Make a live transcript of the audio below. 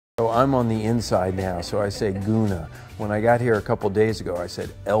So I'm on the inside now, so I say Gouna. When I got here a couple days ago, I said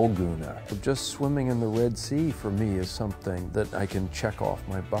Gouna. Just swimming in the Red Sea for me is something that I can check off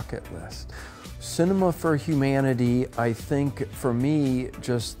my bucket list. Cinema for humanity, I think for me,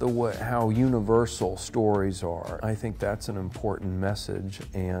 just how universal stories are. I think that's an important message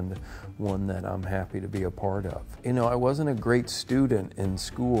and one that I'm happy to be a part of. You know, I wasn't a great student in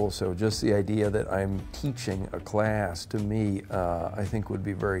school, so just the idea that I'm teaching a class to me, I think would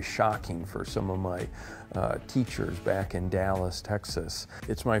be very shocking for some of my teachers back in Dallas, Texas.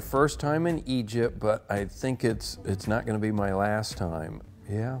 It's my first time in Egypt, but I think it's not going to be my last time.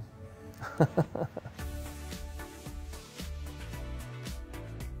 Yeah.